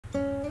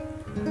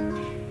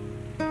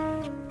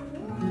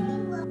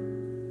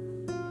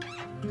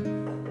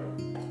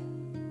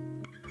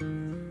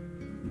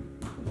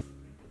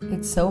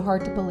It's so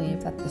hard to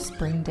believe that the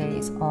spring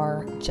days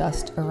are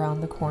just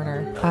around the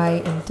corner.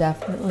 I am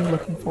definitely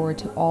looking forward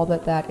to all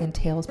that that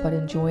entails, but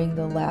enjoying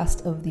the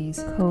last of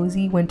these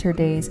cozy winter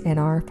days in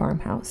our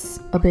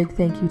farmhouse. A big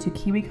thank you to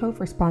KiwiCo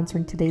for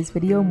sponsoring today's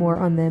video. More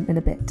on them in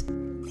a bit.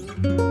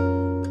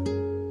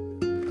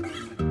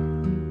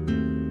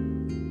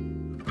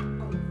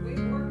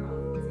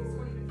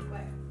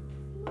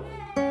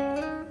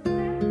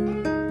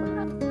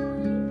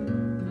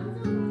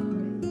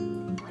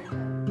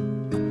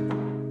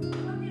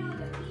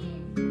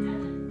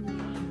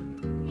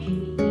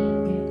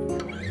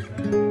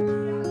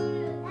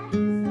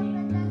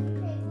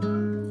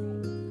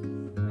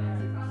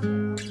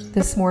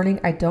 This morning,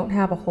 I don't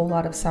have a whole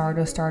lot of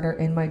sourdough starter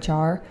in my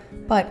jar,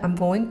 but I'm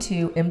going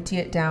to empty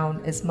it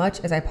down as much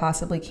as I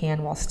possibly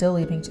can while still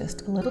leaving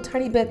just a little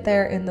tiny bit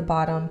there in the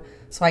bottom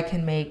so I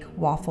can make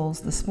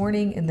waffles this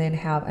morning and then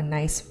have a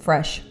nice,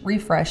 fresh,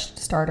 refreshed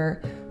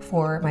starter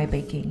for my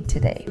baking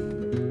today.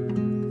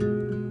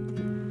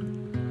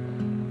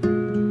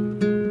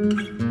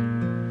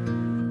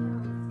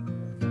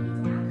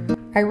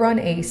 I run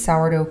a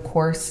sourdough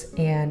course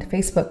and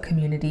Facebook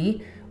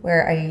community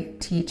where I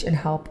teach and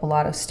help a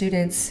lot of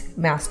students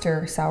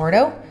master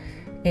sourdough.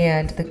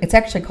 And it's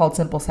actually called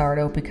Simple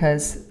Sourdough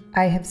because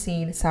I have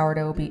seen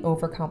sourdough be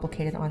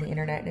overcomplicated on the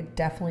internet, and it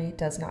definitely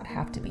does not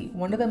have to be.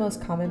 One of the most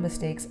common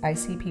mistakes I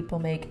see people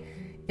make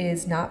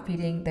is not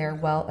feeding their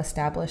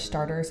well-established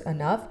starters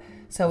enough.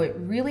 So it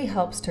really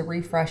helps to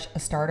refresh a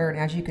starter. And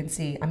as you can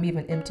see, I'm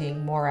even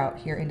emptying more out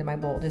here into my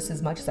bowl, just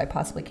as much as I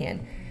possibly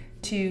can,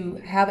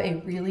 to have a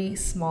really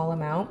small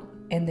amount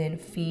and then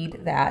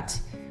feed that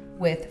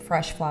with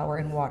fresh flour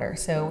and water.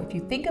 So if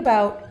you think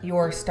about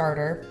your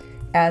starter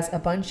as a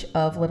bunch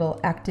of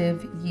little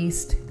active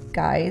yeast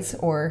guys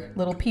or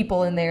little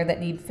people in there that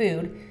need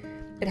food,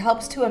 it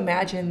helps to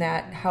imagine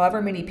that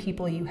however many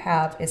people you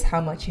have is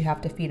how much you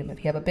have to feed them. If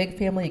you have a big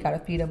family, you got to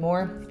feed them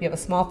more. If you have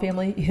a small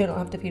family, you don't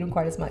have to feed them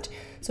quite as much.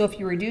 So if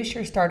you reduce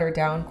your starter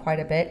down quite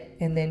a bit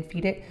and then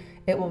feed it,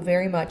 it will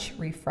very much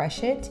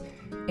refresh it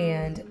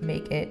and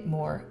make it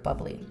more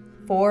bubbly.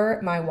 For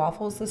my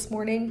waffles this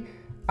morning,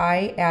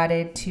 I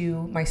added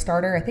to my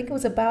starter, I think it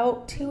was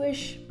about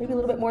 2-ish, maybe a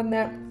little bit more than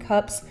that,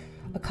 cups,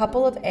 a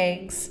couple of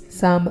eggs,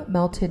 some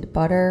melted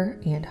butter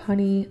and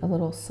honey, a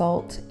little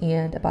salt,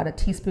 and about a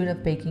teaspoon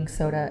of baking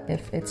soda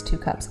if it's 2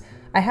 cups.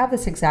 I have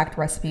this exact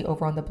recipe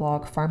over on the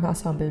blog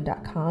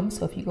farmhouseonboone.com,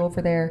 so if you go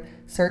over there,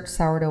 search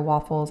sourdough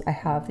waffles, I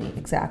have the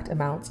exact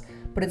amounts.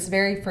 But it's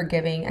very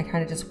forgiving. I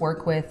kind of just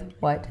work with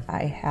what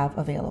I have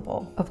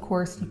available. Of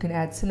course, you can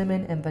add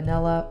cinnamon and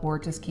vanilla or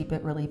just keep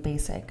it really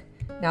basic.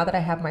 Now that I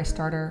have my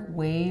starter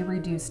way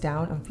reduced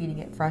down, I'm feeding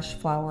it fresh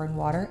flour and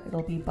water.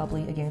 It'll be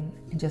bubbly again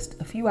in just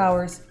a few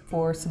hours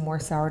for some more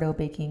sourdough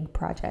baking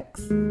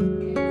projects.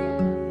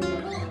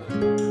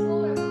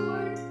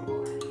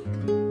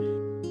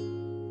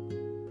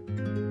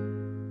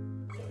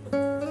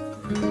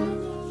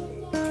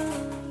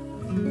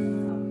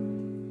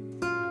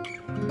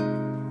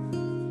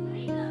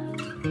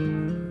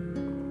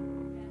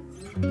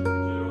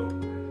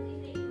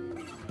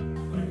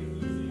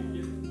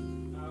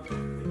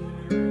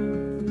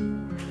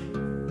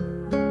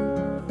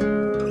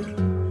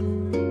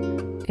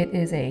 It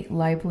is a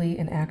lively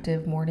and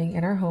active morning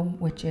in our home,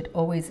 which it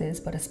always is,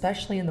 but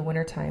especially in the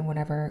wintertime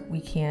whenever we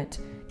can't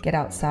get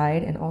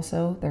outside, and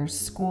also there's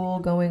school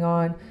going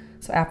on.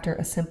 So after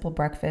a simple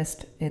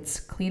breakfast, it's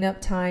cleanup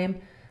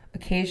time.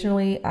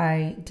 Occasionally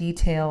I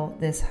detail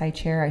this high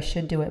chair. I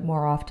should do it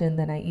more often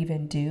than I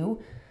even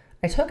do.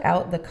 I took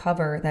out the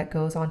cover that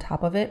goes on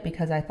top of it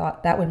because I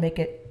thought that would make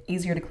it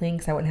easier to clean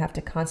because I wouldn't have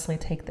to constantly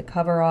take the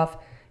cover off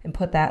and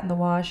put that in the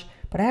wash.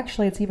 But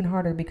actually it's even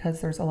harder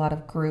because there's a lot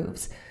of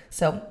grooves.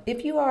 So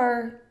if you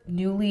are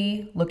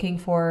newly looking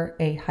for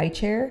a high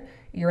chair,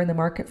 you're in the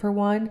market for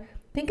one,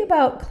 think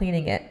about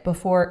cleaning it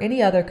before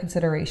any other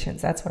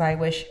considerations. That's what I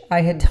wish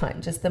I had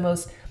done. Just the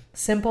most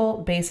simple,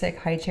 basic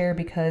high chair,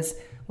 because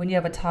when you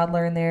have a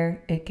toddler in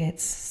there, it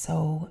gets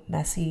so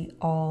messy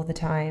all the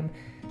time.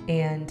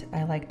 And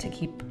I like to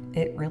keep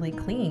it really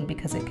clean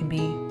because it can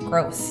be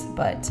gross,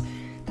 but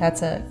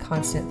that's a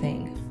constant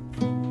thing.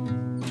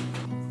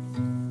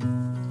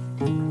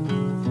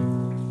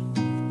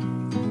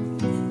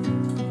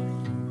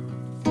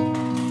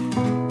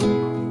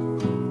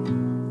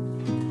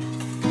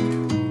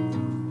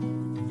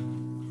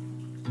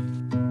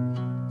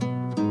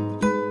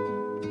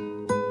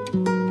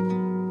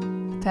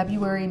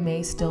 February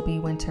may still be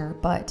winter,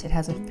 but it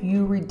has a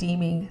few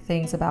redeeming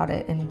things about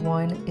it, and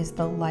one is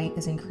the light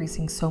is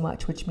increasing so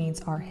much, which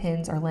means our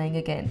hens are laying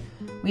again.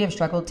 We have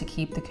struggled to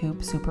keep the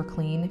coop super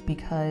clean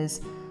because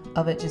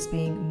of it just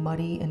being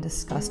muddy and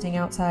disgusting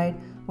outside,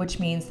 which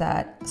means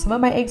that some of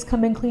my eggs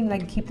come in clean and I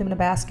can keep them in a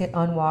basket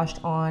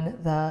unwashed on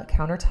the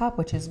countertop,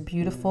 which is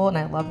beautiful and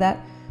I love that.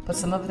 But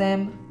some of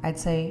them, I'd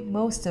say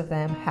most of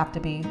them, have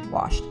to be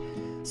washed.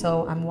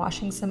 So I'm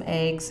washing some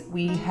eggs.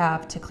 We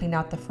have to clean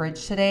out the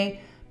fridge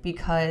today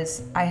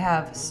because I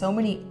have so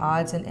many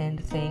odds and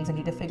end things. I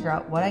need to figure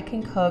out what I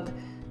can cook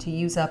to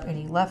use up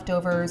any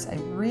leftovers. I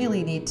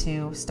really need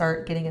to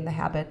start getting in the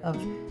habit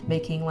of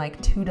making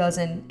like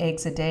 24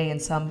 eggs a day in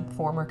some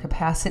form or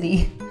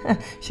capacity.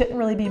 Shouldn't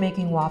really be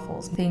making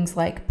waffles. Things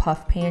like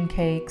puff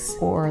pancakes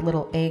or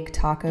little egg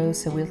tacos.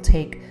 So we'll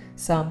take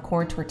some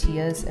corn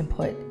tortillas and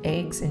put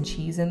eggs and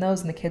cheese in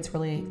those, and the kids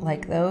really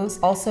like those.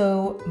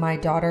 Also, my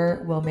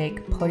daughter will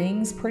make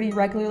puddings pretty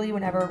regularly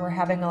whenever we're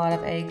having a lot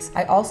of eggs.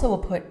 I also will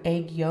put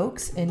egg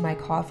yolks in my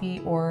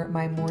coffee or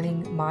my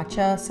morning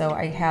matcha, so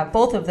I have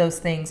both of those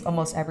things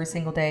almost every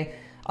single day.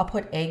 I'll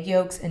put egg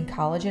yolks and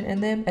collagen in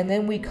them, and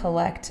then we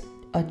collect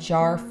a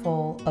jar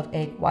full of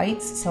egg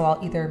whites. So I'll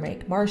either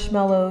make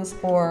marshmallows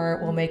or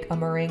we'll make a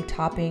meringue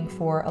topping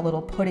for a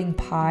little pudding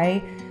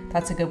pie.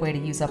 That's a good way to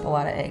use up a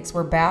lot of eggs.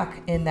 We're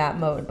back in that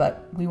mode,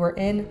 but we were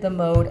in the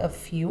mode of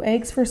few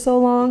eggs for so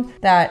long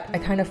that I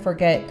kind of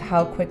forget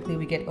how quickly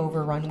we get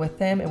overrun with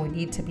them, and we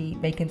need to be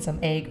making some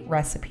egg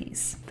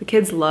recipes. The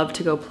kids love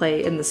to go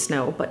play in the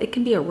snow, but it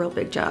can be a real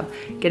big job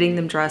getting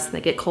them dressed, and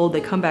they get cold,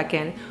 they come back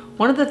in.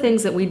 One of the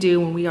things that we do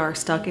when we are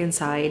stuck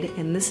inside,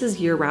 and this is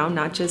year round,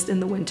 not just in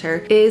the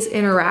winter, is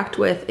interact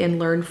with and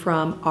learn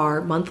from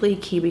our monthly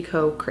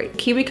KiwiCo crate.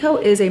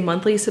 KiwiCo is a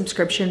monthly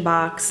subscription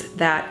box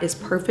that is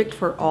perfect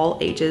for all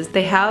ages.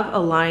 They have a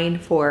line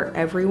for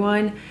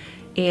everyone,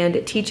 and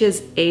it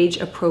teaches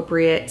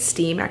age-appropriate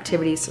STEAM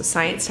activities, so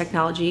science,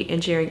 technology,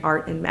 engineering,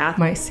 art, and math.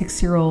 My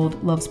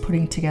 6-year-old loves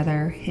putting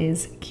together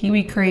his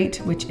Kiwi crate,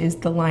 which is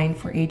the line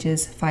for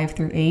ages 5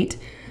 through 8.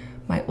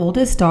 My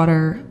oldest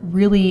daughter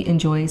really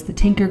enjoys the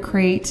Tinker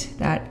Crate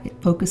that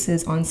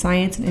focuses on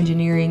science and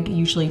engineering,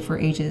 usually for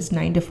ages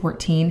 9 to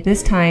 14.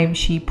 This time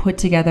she put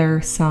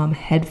together some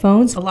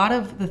headphones. A lot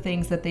of the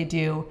things that they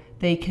do,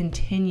 they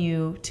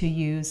continue to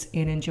use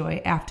and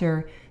enjoy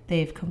after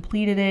they've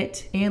completed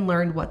it and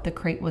learned what the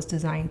crate was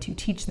designed to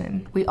teach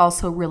them. We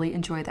also really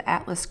enjoy the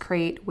Atlas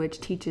Crate,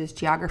 which teaches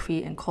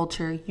geography and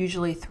culture,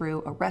 usually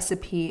through a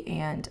recipe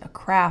and a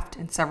craft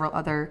and several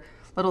other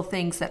little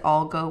things that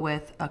all go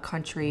with a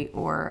country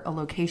or a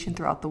location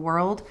throughout the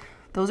world.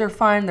 Those are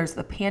fun. There's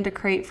the Panda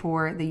Crate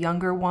for the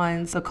younger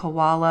ones, the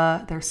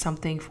Koala. There's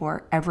something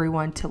for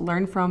everyone to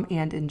learn from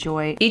and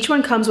enjoy. Each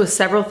one comes with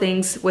several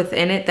things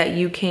within it that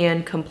you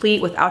can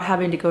complete without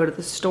having to go to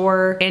the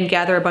store and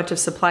gather a bunch of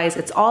supplies.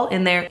 It's all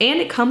in there, and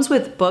it comes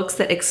with books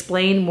that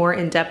explain more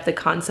in depth the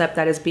concept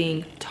that is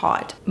being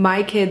taught.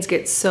 My kids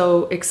get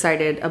so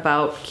excited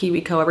about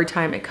KiwiCo every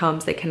time it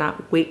comes. They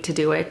cannot wait to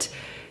do it.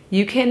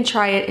 You can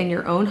try it in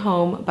your own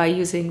home by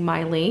using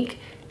my link,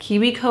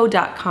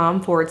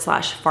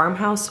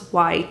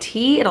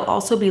 kiwico.com/farmhouseyt. It'll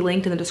also be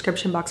linked in the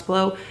description box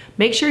below.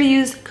 Make sure to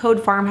use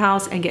code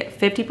farmhouse and get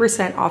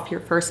 50% off your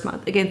first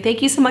month. Again,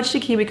 thank you so much to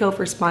KiwiCo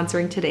for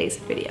sponsoring today's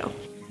video.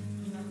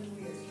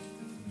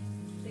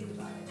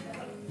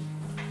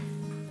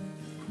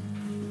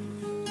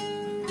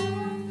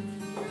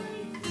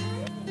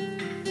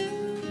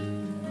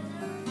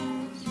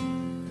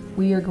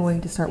 We are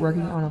going to start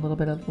working on a little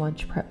bit of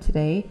lunch prep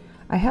today.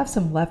 I have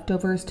some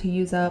leftovers to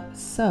use up,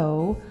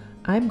 so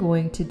I'm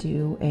going to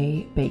do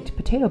a baked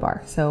potato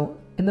bar. So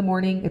in the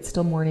morning, it's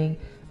still morning,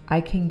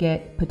 I can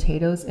get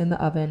potatoes in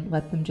the oven,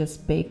 let them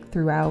just bake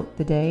throughout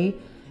the day,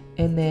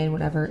 and then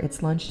whenever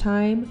it's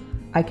lunchtime,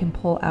 I can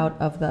pull out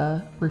of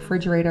the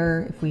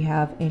refrigerator if we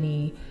have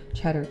any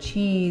cheddar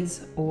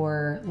cheese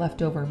or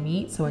leftover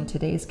meat. So in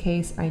today's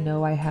case, I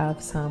know I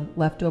have some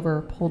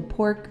leftover pulled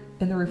pork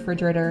in the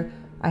refrigerator.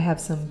 I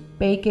have some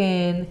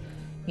bacon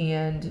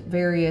and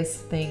various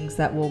things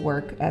that will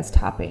work as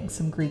toppings,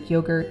 some Greek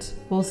yogurt.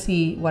 We'll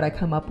see what I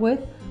come up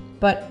with,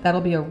 but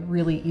that'll be a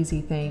really easy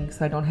thing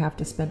so I don't have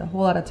to spend a whole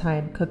lot of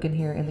time cooking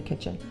here in the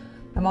kitchen.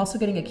 I'm also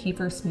getting a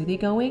kefir smoothie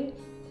going.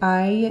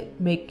 I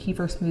make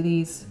kefir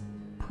smoothies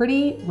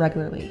pretty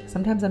regularly.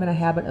 Sometimes I'm in a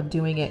habit of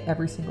doing it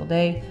every single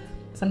day.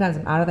 Sometimes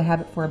I'm out of the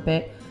habit for a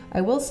bit.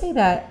 I will say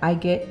that I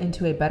get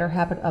into a better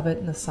habit of it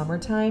in the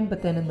summertime,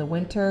 but then in the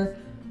winter,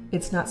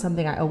 it's not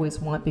something I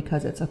always want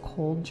because it's a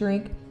cold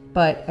drink,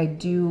 but I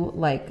do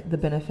like the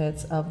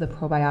benefits of the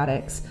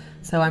probiotics.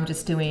 So I'm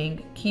just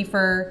doing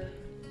kefir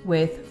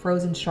with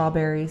frozen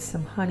strawberries,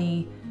 some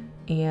honey,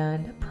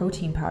 and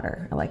protein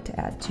powder. I like to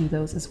add to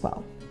those as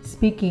well.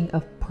 Speaking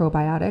of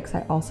probiotics,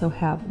 I also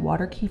have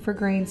water kefir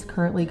grains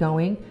currently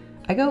going.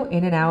 I go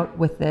in and out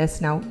with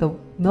this. Now, the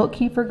milk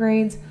kefir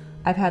grains,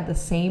 I've had the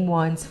same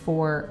ones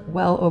for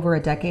well over a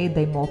decade.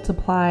 They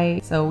multiply,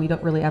 so you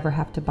don't really ever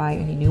have to buy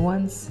any new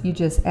ones. You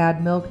just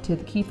add milk to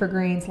the kefir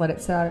grains, let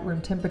it sit out at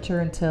room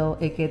temperature until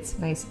it gets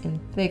nice and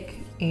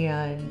thick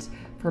and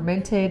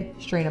fermented,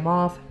 strain them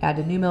off, add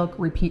the new milk,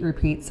 repeat,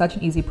 repeat. Such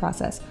an easy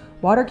process.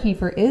 Water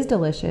kefir is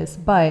delicious,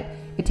 but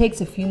it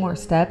takes a few more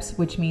steps,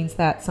 which means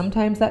that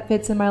sometimes that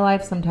fits in my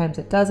life, sometimes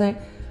it doesn't.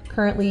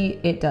 Currently,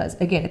 it does.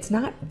 Again, it's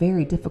not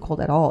very difficult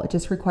at all. It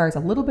just requires a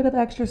little bit of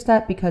extra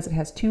step because it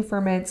has 2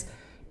 ferments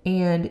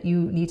and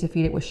you need to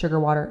feed it with sugar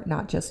water,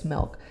 not just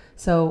milk.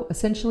 So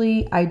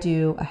essentially, I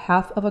do a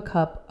half of a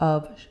cup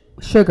of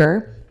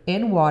sugar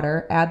in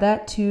water, add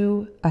that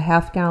to a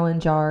 1/2 gallon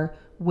jar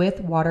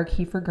with water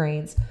kefir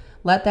grains,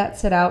 Let that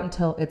sit out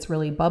until it's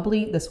really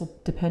bubbly. This will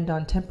depend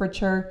on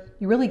temperature.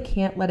 You really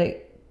can't let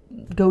it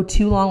go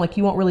too long. Like,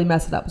 you won't really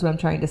mess it up is what I'm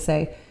trying to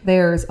say.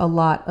 There's a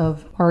lot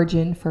of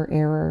margin for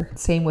error.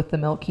 Same with the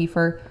milk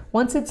kefir.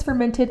 Once it's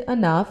fermented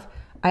enough,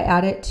 I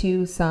add it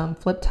to some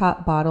flip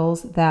top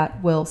bottles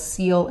that will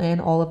seal in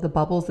all of the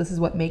bubbles. This is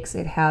what makes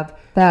it have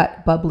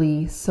that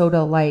bubbly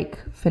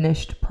soda-like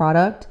finished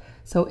product.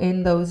 So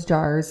in those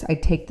jars, I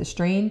take the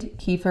strained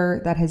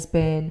kefir that has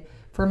been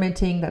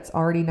fermenting, that's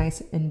already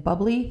nice and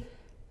bubbly,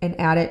 and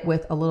add it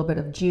with a little bit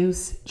of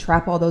juice,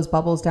 trap all those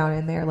bubbles down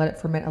in there, let it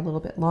ferment a little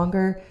bit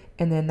longer.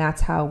 And then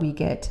that's how we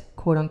get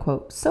quote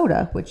unquote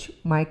soda, which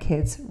my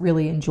kids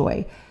really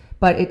enjoy.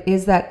 But it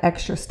is that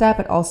extra step.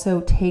 It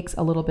also takes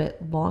a little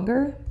bit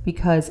longer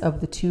because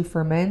of the 2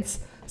 ferments.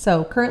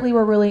 So currently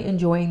we're really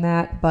enjoying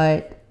that,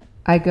 but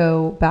I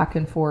go back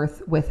and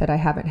forth with it. I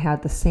haven't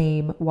had the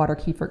same water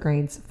kefir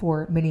grains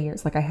for many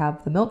years. Like, I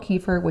have the milk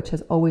kefir, which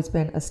has always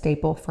been a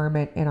staple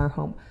ferment in our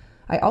home.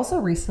 I also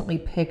recently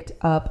picked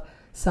up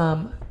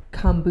some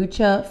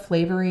kombucha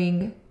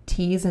flavoring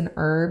teas and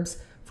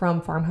herbs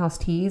from Farmhouse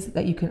Teas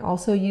that you can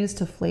also use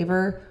to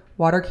flavor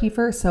water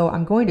kefir. So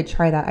I'm going to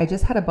try that. I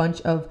just had a bunch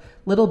of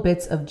little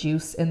bits of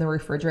juice in the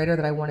refrigerator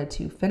that I wanted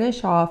to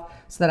finish off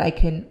so that I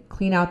can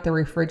clean out the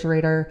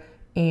refrigerator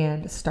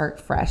and start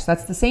fresh.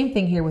 That's the same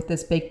thing here with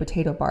this baked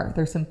potato bar.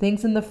 There's some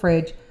things in the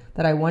fridge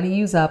that I want to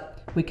use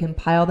up. We can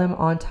pile them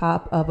on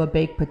top of a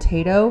baked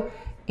potato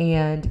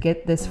and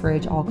get this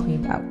fridge all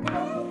cleaned out.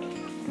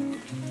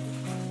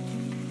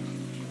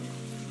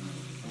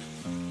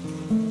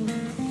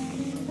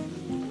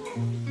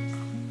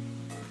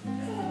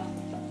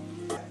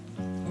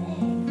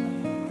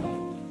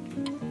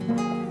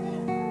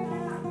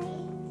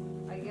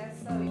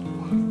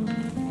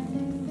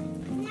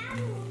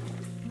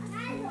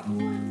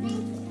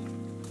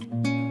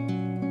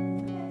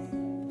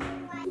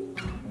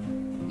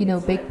 You know,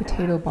 baked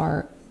potato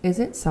bar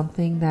isn't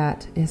something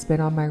that has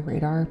been on my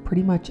radar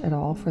pretty much at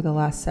all for the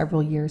last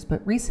several years,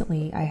 but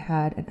recently I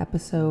had an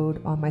episode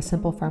on my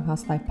Simple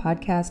Farmhouse Life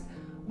podcast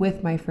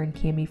with my friend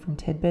Cami from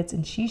Tidbits,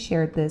 and she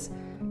shared this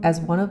as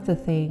one of the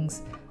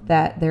things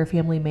that their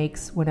family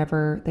makes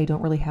whenever they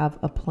don't really have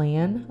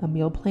a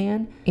meal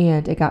plan.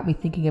 And it got me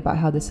thinking about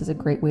how this is a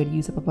great way to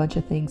use up a bunch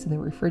of things in the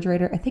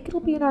refrigerator. I think it'll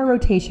be in our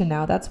rotation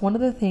now. That's one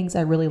of the things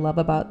I really love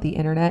about the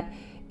internet,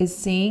 is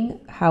seeing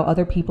how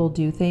other people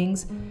do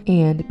things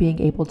and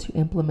being able to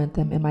implement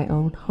them in my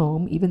own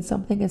home, even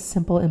something as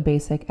simple and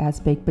basic as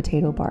baked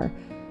potato bar.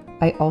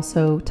 I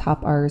also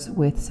top ours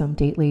with some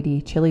Date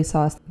Lady chili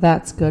sauce.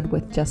 That's good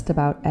with just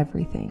about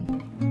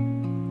everything.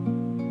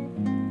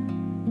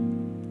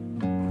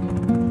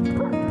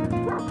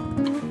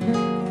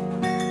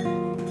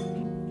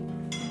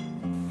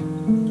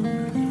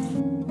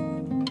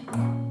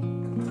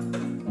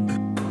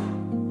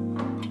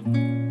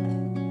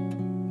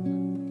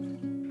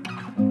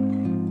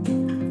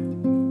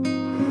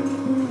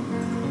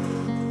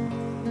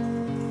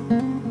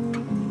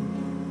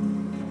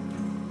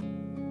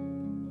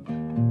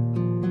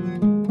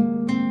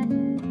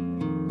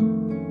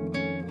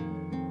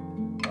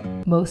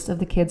 Most of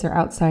the kids are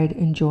outside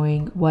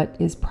enjoying what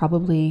is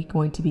probably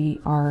going to be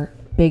our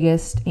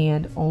biggest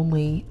and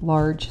only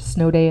large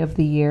snow day of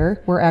the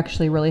year. We're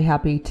actually really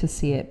happy to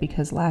see it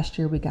because last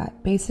year we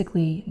got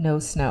basically no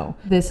snow.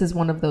 This is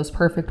one of those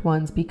perfect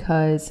ones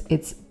because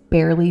it's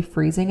barely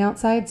freezing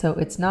outside, so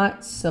it's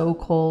not so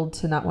cold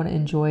to not want to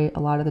enjoy a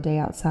lot of the day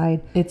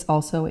outside. It's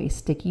also a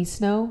sticky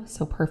snow,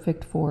 so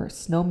perfect for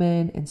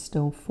snowmen and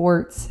snow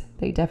forts.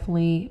 They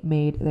definitely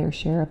made their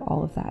share of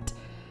all of that.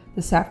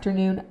 This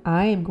afternoon,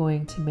 I am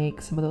going to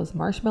make some of those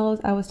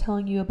marshmallows I was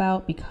telling you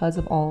about because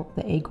of all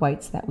the egg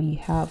whites that we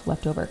have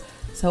left over.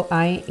 So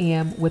I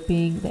am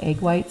whipping the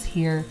egg whites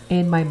here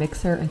in my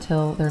mixer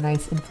until they're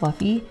nice and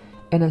fluffy.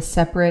 In a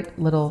separate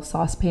little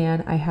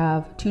saucepan, I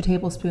have 2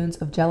 tablespoons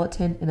of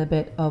gelatin and a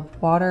bit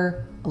of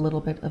water, a little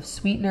bit of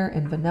sweetener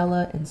and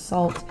vanilla and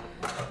salt.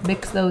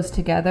 Mix those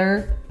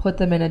together, put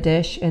them in a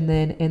dish and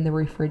then in the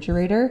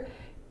refrigerator,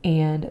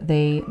 and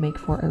they make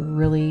for a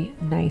really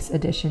nice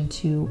addition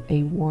to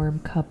a warm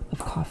cup of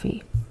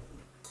coffee.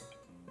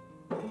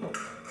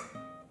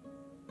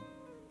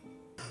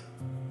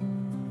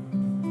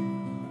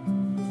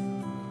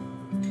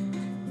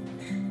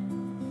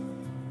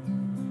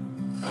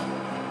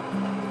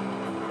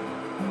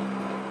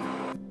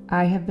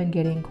 I have been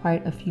getting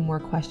quite a few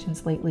more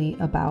questions lately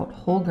about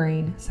whole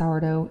grain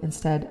sourdough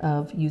instead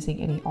of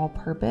using any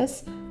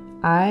all-purpose.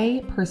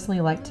 I personally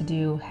like to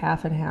do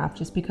half and half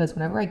just because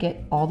whenever I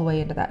get all the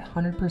way into that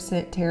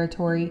 100%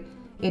 territory,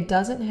 it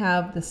doesn't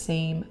have the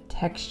same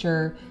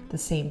texture, the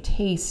same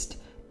taste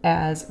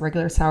as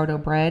regular sourdough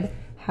bread.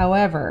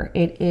 However,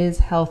 it is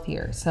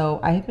healthier. So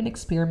I have been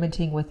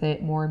experimenting with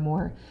it more and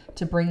more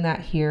to bring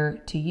that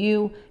here to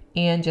you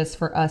and just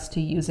for us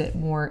to use it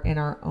more in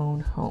our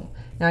own home.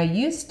 Now, I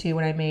used to,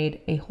 when I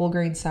made a whole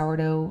grain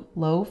sourdough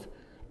loaf,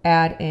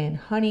 add in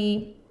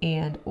honey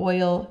and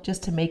oil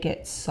just to make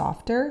it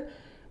softer.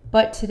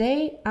 But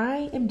today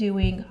I am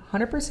doing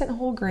 100%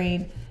 whole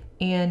grain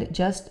and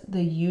just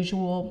the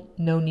usual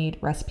no knead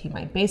recipe.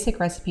 My basic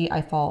recipe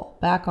I fall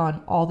back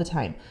on all the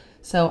time.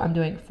 So I'm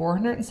doing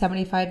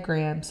 475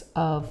 grams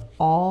of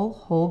all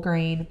whole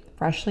grain,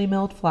 freshly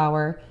milled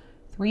flour,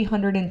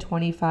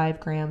 325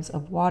 grams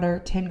of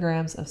water, 10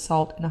 grams of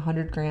salt, and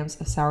 100 grams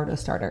of sourdough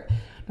starter.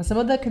 Now, some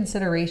of the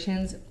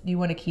considerations you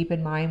want to keep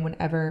in mind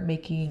whenever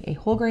making a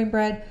whole grain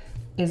bread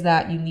is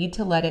that you need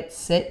to let it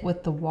sit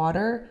with the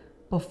water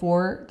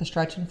before the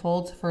stretch and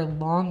folds for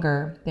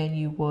longer than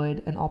you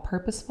would an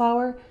all-purpose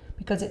flour,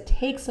 because it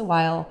takes a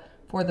while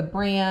for the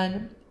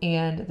bran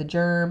and the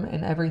germ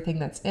and everything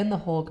that's in the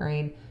whole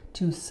grain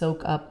to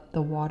soak up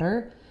the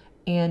water.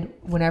 And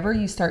whenever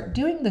you start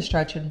doing the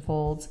stretch and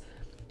folds,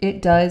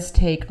 it does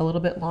take a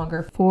little bit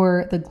longer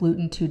for the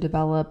gluten to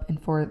develop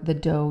and for the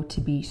dough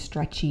to be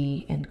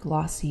stretchy and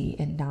glossy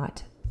and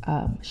not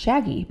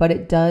shaggy, but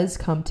it does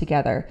come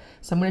together.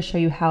 So I'm going to show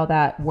you how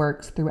that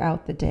works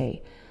throughout the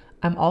day.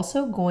 I'm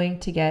also going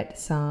to get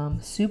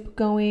some soup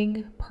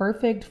going,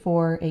 perfect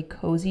for a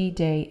cozy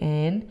day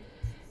in.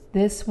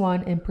 This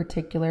one in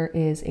particular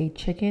is a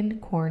chicken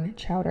corn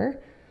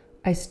chowder.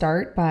 I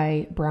start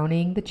by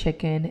browning the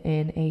chicken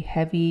in a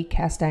heavy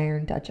cast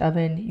iron Dutch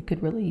oven. You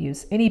could really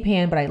use any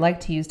pan, but I like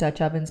to use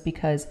Dutch ovens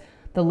because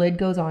the lid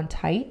goes on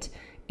tight,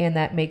 and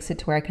that makes it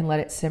to where I can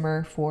let it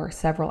simmer for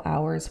several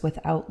hours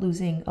without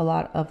losing a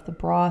lot of the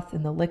broth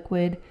and the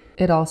liquid.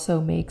 It also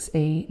makes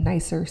a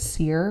nicer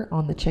sear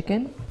on the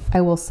chicken.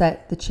 I will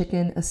set the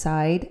chicken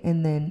aside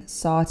and then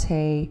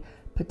saute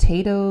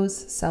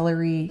potatoes,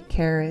 celery,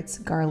 carrots,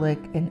 garlic,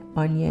 and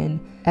onion.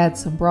 Add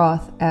some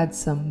broth, add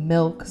some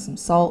milk, some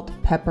salt,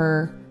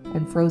 pepper,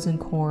 and frozen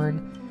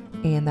corn,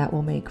 and that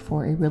will make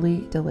for a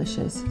really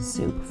delicious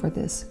soup for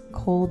this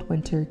cold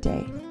winter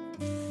day.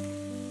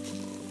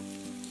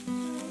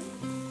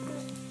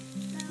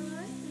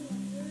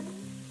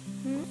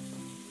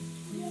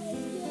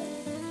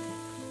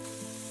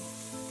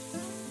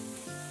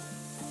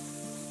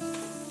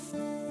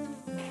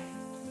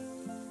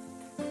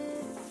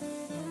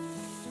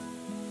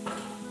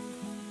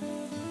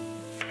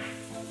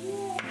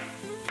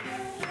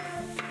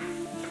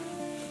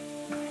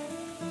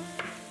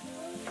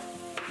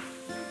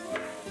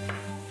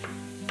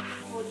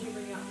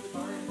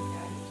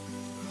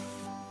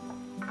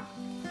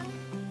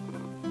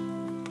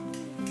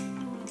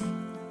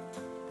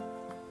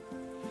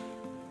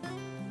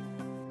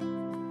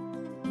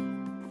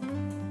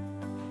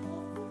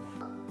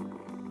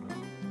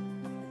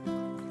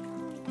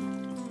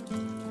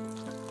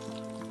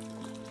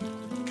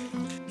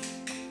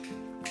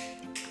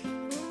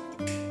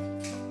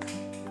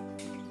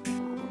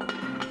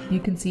 You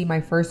can see my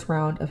first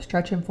round of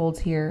stretch and folds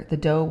here. The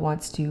dough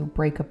wants to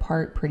break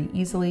apart pretty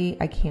easily.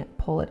 I can't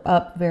pull it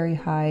up very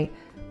high,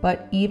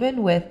 but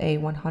even with a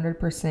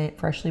 100%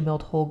 freshly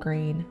milled whole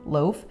grain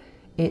loaf,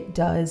 it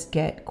does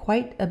get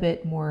quite a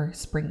bit more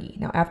springy.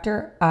 Now,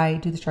 after I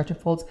do the stretch and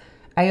folds,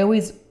 I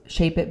always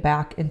shape it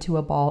back into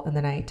a ball and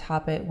then I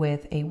top it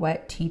with a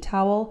wet tea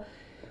towel.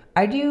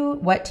 I do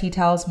wet tea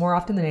towels more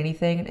often than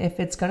anything. And if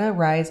it's gonna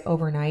rise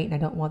overnight and I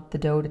don't want the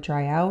dough to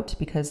dry out,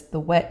 because the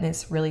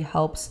wetness really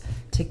helps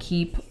to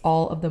keep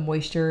all of the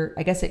moisture,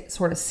 I guess it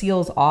sort of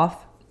seals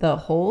off the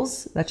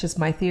holes. That's just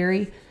my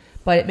theory,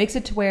 but it makes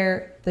it to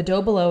where the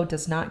dough below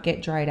does not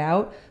get dried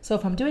out. So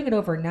if I'm doing it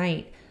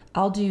overnight,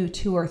 I'll do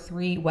 2 or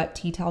 3 wet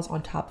tea towels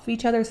on top of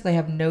each other so they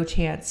have no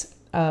chance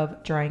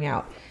of drying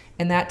out.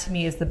 And that to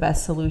me is the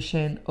best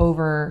solution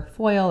over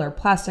foil or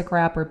plastic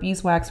wrap or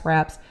beeswax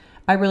wraps.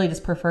 I really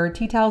just prefer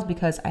tea towels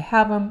because I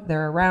have them,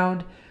 they're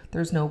around,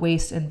 there's no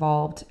waste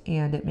involved,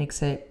 and it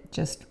makes it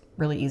just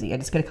really easy. I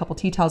just get a couple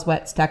tea towels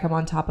wet, stack them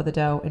on top of the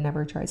dough, and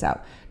never dries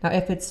out. Now,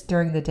 if it's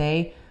during the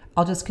day,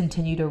 I'll just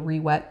continue to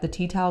re-wet the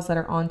tea towels that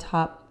are on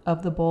top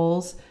of the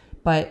bowls,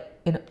 but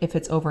if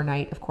it's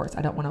overnight, of course,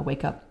 I don't want to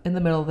wake up in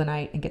the middle of the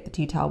night and get the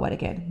tea towel wet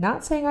again.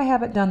 Not saying I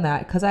haven't done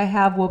that, because I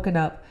have woken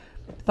up,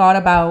 thought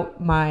about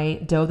my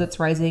dough that's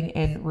rising,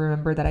 and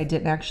remember that I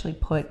didn't actually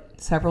put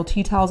several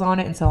tea towels on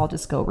it, and so I'll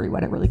just go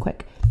re-wet it really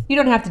quick. You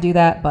don't have to do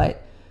that,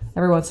 but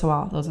every once in a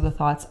while, those are the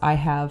thoughts I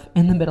have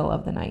in the middle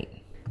of the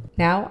night.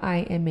 Now I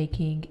am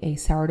making a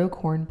sourdough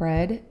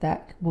cornbread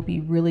that will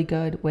be really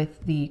good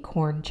with the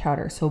corn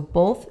chowder. So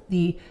both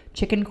the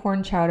chicken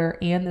corn chowder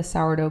and the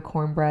sourdough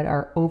cornbread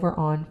are over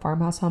on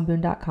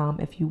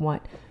farmhousehomeboon.com. If you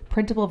want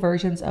printable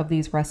versions of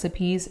these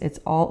recipes, it's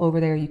all over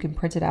there. You can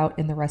print it out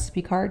in the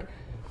recipe card.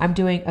 I'm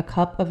doing a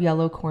cup of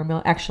yellow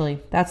cornmeal.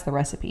 Actually, that's the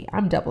recipe.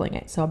 I'm doubling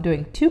it. So I'm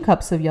doing 2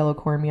 cups of yellow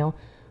cornmeal.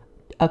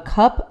 A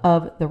cup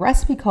of, the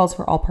recipe calls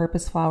for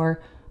all-purpose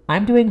flour.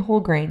 I'm doing whole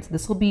grain, so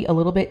this will be a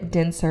little bit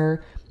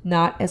denser,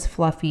 not as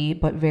fluffy,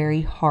 but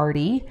very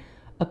hearty.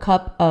 A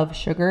cup of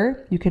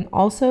sugar. You can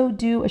also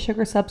do a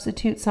sugar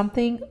substitute.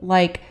 Something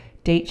like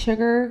date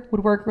sugar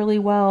would work really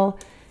well.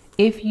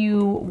 If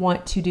you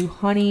want to do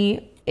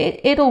honey,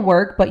 it'll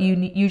work, but you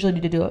usually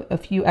need to do a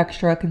few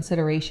extra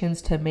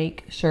considerations to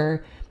make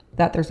sure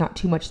that there's not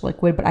too much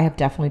liquid, but I have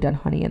definitely done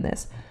honey in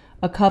this.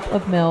 A cup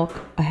of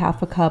milk, a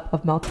half a cup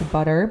of melted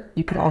butter.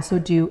 You could also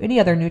do any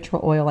other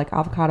neutral oil like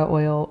avocado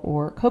oil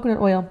or coconut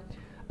oil.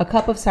 a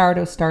cup of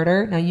sourdough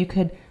starter. Now you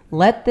could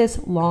let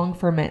this long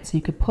ferment. So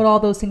you could put all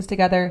those things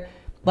together,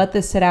 let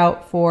this sit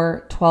out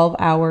for 12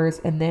 hours,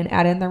 and then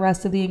add in the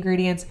rest of the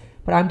ingredients.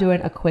 But I'm doing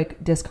a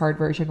quick discard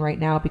version right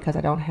now because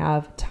I don't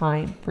have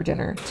time for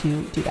dinner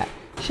to do that.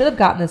 Should have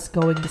gotten this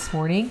going this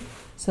morning,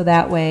 so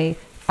that way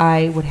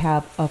I would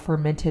have a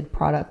fermented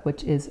product,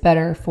 which is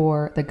better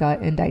for the gut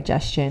and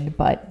digestion,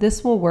 but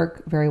this will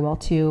work very well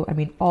too. I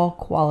mean, all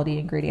quality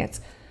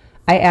ingredients.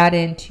 I add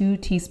in 2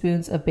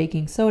 teaspoons of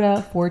baking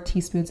soda, 4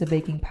 teaspoons of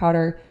baking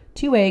powder,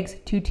 2 eggs,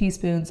 2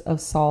 teaspoons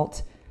of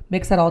salt.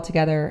 Mix that all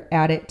together,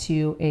 add it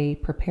to a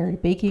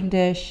prepared baking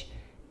dish,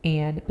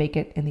 and bake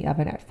it in the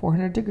oven at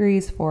 400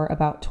 degrees for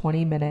about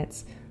 20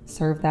 minutes.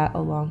 Serve that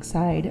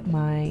alongside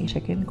my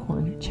chicken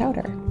corn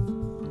chowder.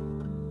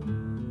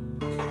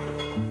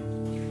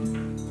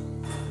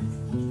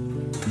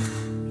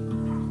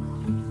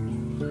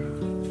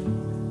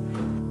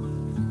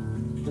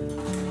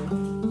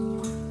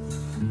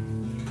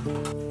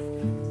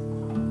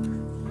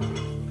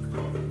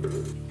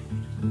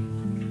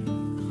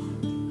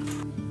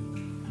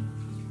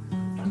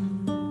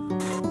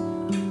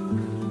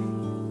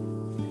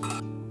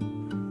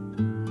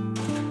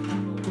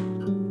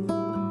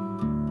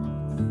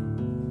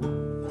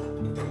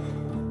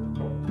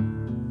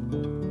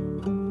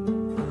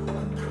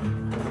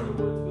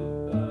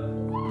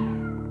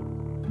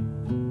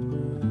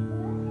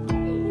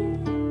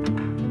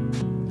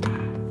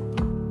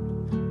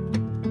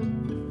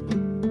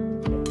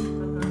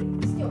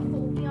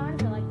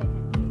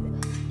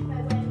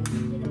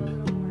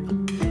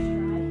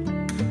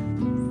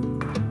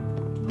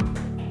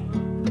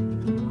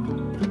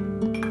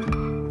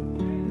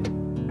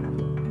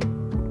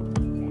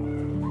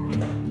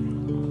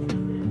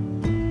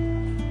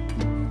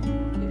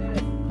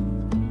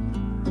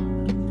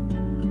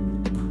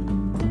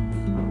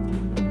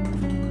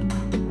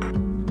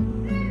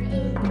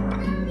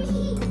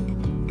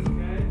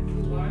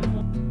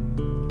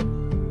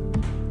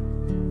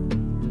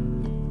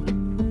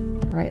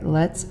 All right,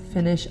 let's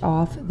finish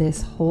off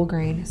this whole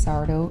grain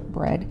sourdough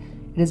bread.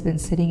 It has been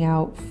sitting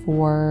out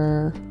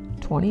for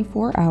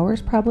 24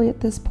 hours probably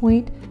at this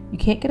point. You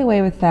can't get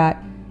away with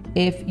that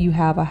if you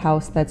have a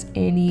house that's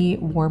any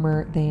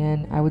warmer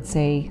than, I would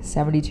say,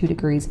 72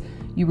 degrees.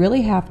 You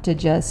really have to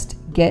just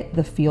get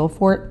the feel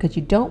for it because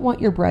you don't want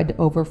your bread to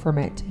over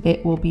ferment.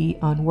 It will be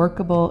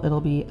unworkable.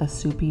 It'll be a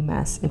soupy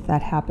mess if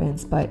that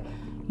happens, but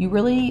you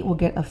really will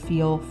get a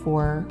feel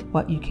for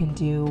what you can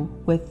do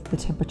with the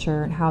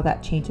temperature and how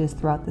that changes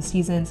throughout the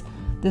seasons.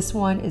 This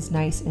one is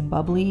nice and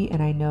bubbly,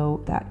 and I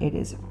know that it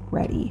is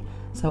ready.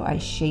 So I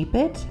shape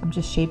it. I'm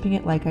just shaping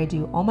it like I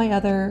do all my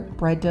other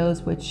bread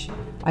doughs, which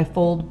I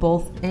fold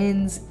both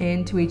ends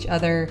into each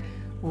other,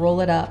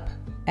 roll it up,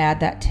 add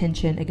that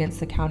tension against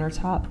the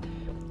countertop,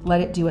 let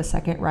it do a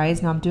second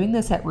rise. Now I'm doing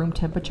this at room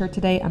temperature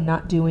today. I'm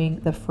not doing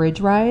the fridge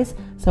rise,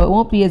 so it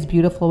won't be as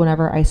beautiful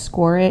whenever I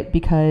score it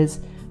because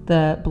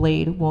the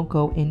blade won't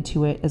go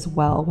into it as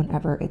well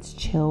whenever it's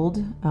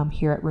chilled.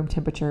 Here at room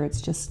temperature,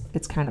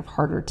 it's kind of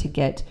harder to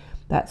get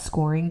that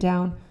scoring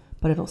down,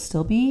 but it'll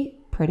still be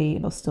pretty.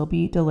 It'll still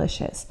be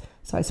delicious.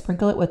 So I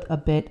sprinkle it with a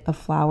bit of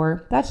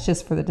flour. That's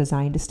just for the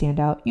design to stand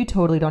out. You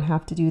totally don't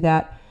have to do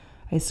that.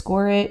 I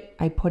score it.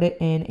 I put it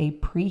in a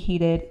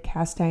preheated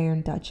cast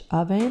iron Dutch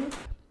oven.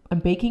 I'm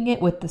baking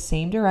it with the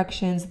same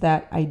directions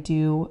that I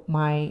do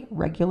my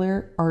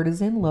regular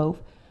artisan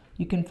loaf.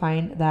 You can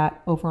find that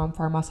over on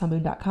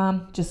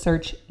farmhouseonmoon.com. Just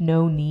search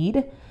no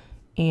knead,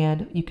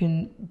 and you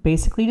can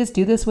basically just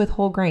do this with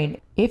whole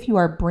grain. If you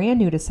are brand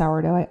new to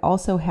sourdough, I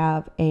also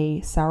have a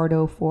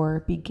sourdough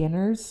for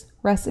beginners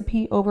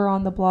recipe over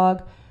on the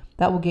blog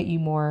that will get you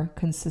more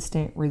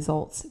consistent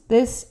results.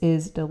 This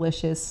is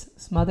delicious,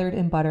 smothered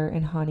in butter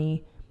and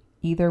honey,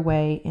 either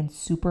way, and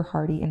super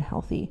hearty and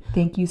healthy.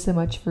 Thank you so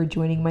much for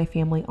joining my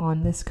family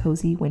on this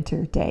cozy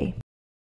winter day.